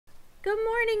Good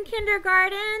morning,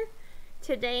 kindergarten.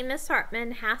 Today, Miss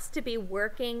Hartman has to be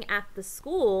working at the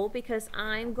school because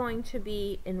I'm going to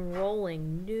be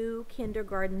enrolling new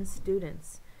kindergarten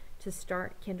students to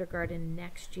start kindergarten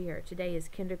next year. Today is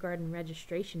kindergarten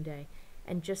registration day.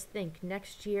 And just think,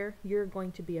 next year, you're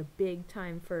going to be a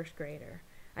big-time first grader.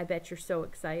 I bet you're so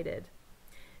excited.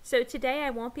 So today,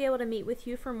 I won't be able to meet with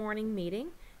you for morning meeting.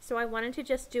 So I wanted to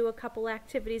just do a couple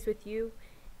activities with you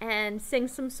and sing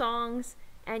some songs,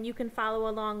 and you can follow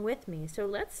along with me. So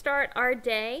let's start our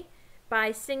day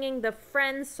by singing the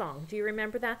Friends song. Do you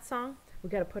remember that song? We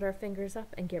got to put our fingers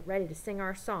up and get ready to sing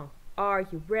our song. Are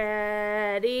you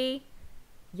ready?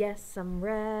 Yes, I'm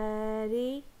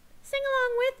ready. Sing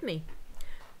along with me.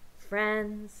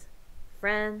 Friends,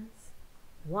 friends,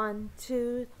 1,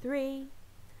 2, 3.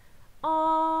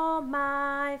 All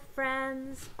my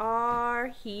friends are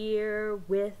here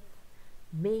with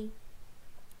me.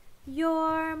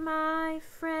 You're my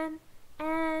friend,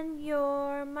 and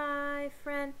you're my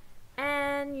friend,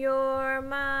 and you're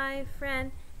my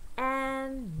friend,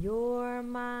 and you're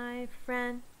my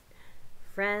friend.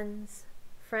 Friends,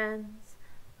 friends,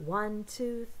 1,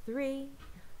 2, 3.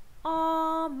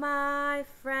 All my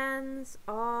friends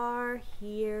are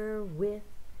here with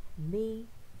me.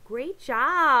 Great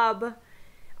job!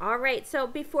 All right, so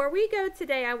before we go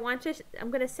today, I'm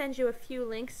going to send you a few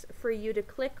links for you to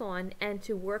click on and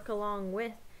to work along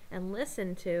with and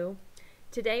listen to.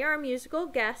 Today our musical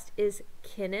guest is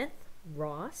Kenneth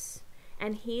Ross,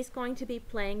 and he's going to be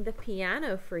playing the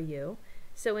piano for you.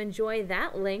 So enjoy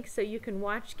that link so you can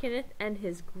watch Kenneth and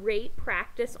his great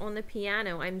practice on the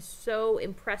piano. I'm so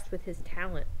impressed with his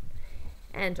talent.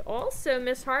 And also,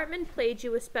 Miss Hartman played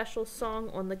you a special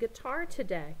song on the guitar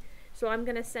today. So I'm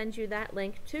going to send you that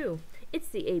link too. It's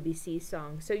the ABC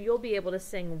song, so you'll be able to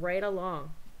sing right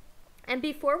along. And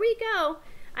before we go,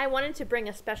 I wanted to bring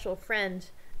a special friend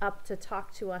up to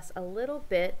talk to us a little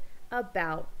bit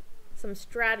about some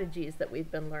strategies that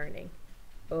we've been learning.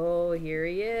 Oh, here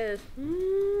he is.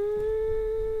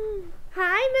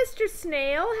 Hi, Mr.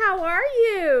 Snail. How are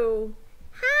you?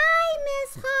 Hi,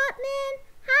 Miss Hartman.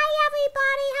 Hi,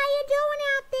 everybody. How you doing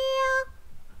out there?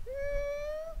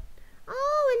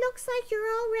 Oh, it looks like you're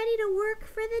all ready to work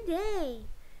for the day.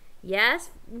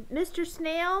 Yes, Mr.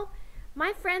 Snail.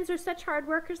 My friends are such hard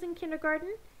workers in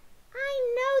kindergarten.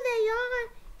 I know they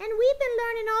are, and we've been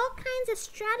learning all kinds of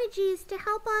strategies to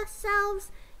help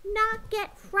ourselves not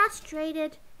get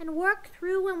frustrated and work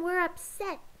through when we're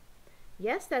upset.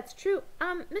 Yes, that's true.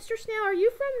 Mr. Snail, are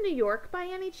you from New York by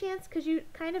any chance? Because you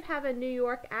kind of have a New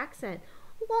York accent.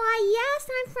 Why, yes,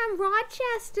 I'm from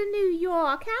Rochester, New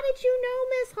York. How did you know,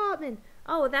 Miss Hartman?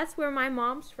 Oh, that's where my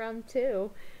mom's from, too.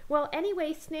 Well,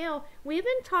 anyway, Snail, we've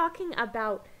been talking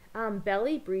about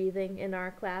belly breathing in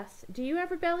our class. Do you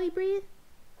ever belly breathe?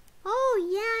 Oh,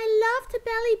 yeah, I love to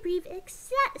belly breathe,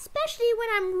 especially when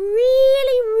I'm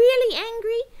really, really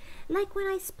angry, like when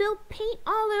I spill paint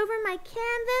all over my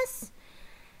canvas.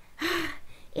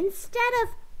 Instead of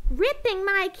ripping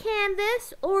my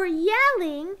canvas or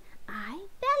yelling, I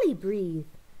belly breathe.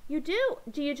 You do?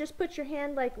 Do you just put your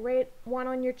hand like one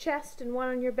on your chest and one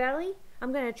on your belly?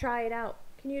 I'm going to try it out.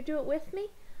 Can you do it with me?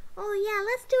 Oh, yeah,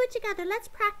 let's do it together. Let's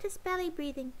practice belly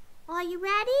breathing. Are you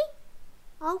ready?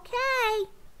 Okay.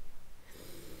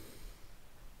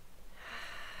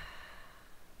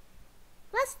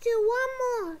 Let's do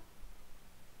one more.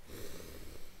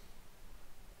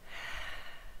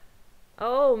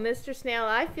 Oh, Mr. Snail,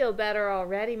 I feel better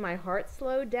already. My heart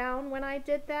slowed down when I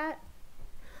did that.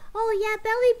 Oh, yeah,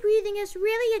 belly breathing is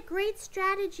really a great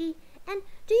strategy. And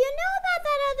do you know about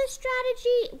that other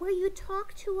strategy where you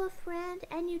talk to a friend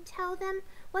and you tell them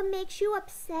what makes you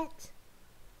upset?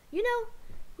 You know,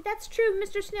 that's true,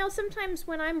 Mr. Snail. Sometimes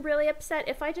when I'm really upset,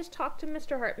 if I just talk to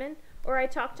Mr. Hartman or I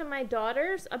talk to my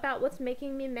daughters about what's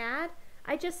making me mad,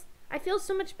 I feel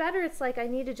so much better. It's like I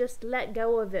need to just let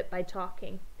go of it by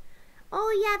talking.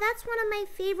 Oh, yeah, that's one of my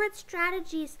favorite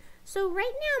strategies. So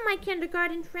right now, my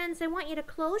kindergarten friends, I want you to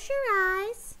close your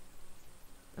eyes.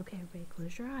 Okay, everybody,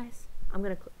 close your eyes.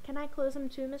 Can I close them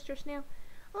too, Mr. Snail?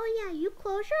 Oh, yeah, you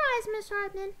close your eyes, Miss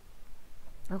Hartman.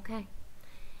 Okay. And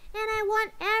I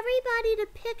want everybody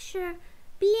to picture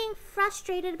being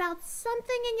frustrated about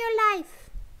something in your life.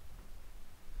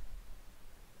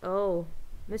 Oh,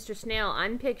 Mr. Snail,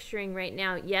 I'm picturing right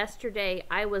now, yesterday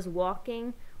I was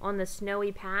walking on the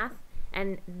snowy path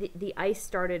and the ice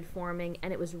started forming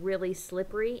and it was really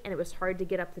slippery and it was hard to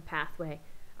get up the pathway.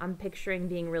 I'm picturing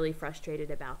being really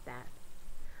frustrated about that.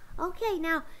 Okay,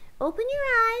 now open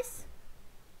your eyes.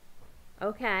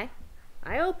 Okay,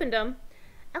 I opened them.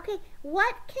 Okay,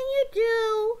 what can you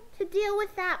do to deal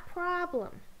with that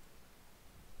problem?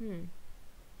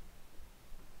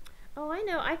 Oh, I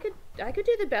know. I could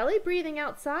do the belly breathing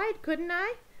outside, couldn't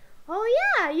I? Oh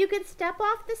yeah, you could step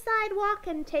off the sidewalk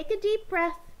and take a deep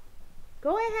breath.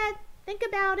 Go ahead, think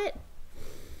about it.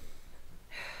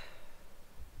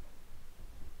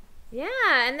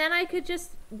 Yeah, and then I could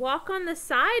just walk on the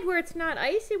side where it's not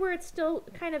icy, where it's still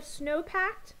kind of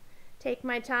snow-packed. Take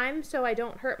my time so I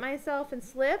don't hurt myself and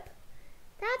slip.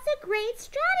 That's a great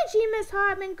strategy, Miss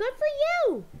Hartman. Good for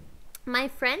you. My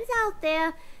friends out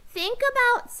there, think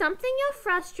about something you're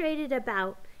frustrated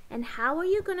about and how are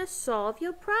you going to solve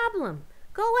your problem?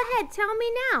 Go ahead, tell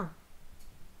me now.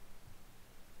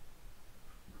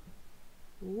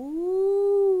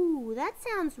 Ooh, that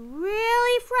sounds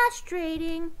really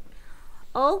frustrating.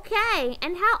 Okay,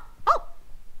 and how... Oh,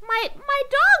 my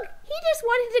dog, he just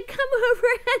wanted to come over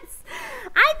and...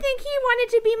 I think he wanted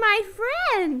to be my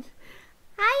friend.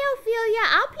 Hi, Ophelia.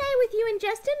 I'll play with you in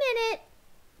just a minute.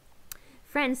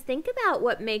 Friends, think about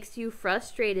what makes you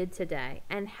frustrated today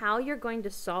and how you're going to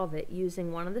solve it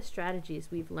using one of the strategies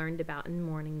we've learned about in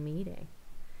morning meeting.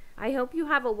 I hope you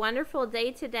have a wonderful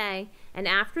day today, and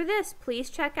after this, please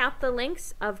check out the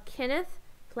links of Kenneth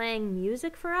playing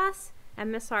music for us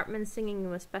and Miss Hartman singing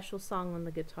you a special song on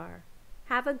the guitar.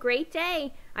 Have a great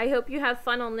day. I hope you have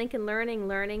fun on Lincoln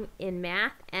learning in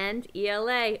math and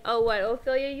ELA. Oh, what,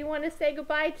 Ophelia, you want to say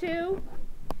goodbye to?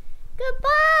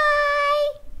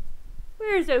 Goodbye.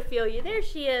 Where's Ophelia? There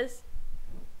she is.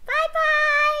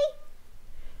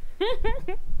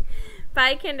 Bye-bye.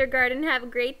 Bye, kindergarten. Have a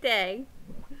great day.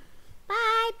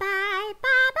 Bye-bye.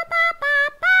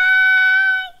 Bye-bye-bye-bye.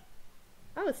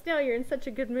 Oh, Snell, you're in such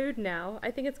a good mood now.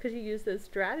 I think it's because you use those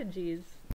strategies.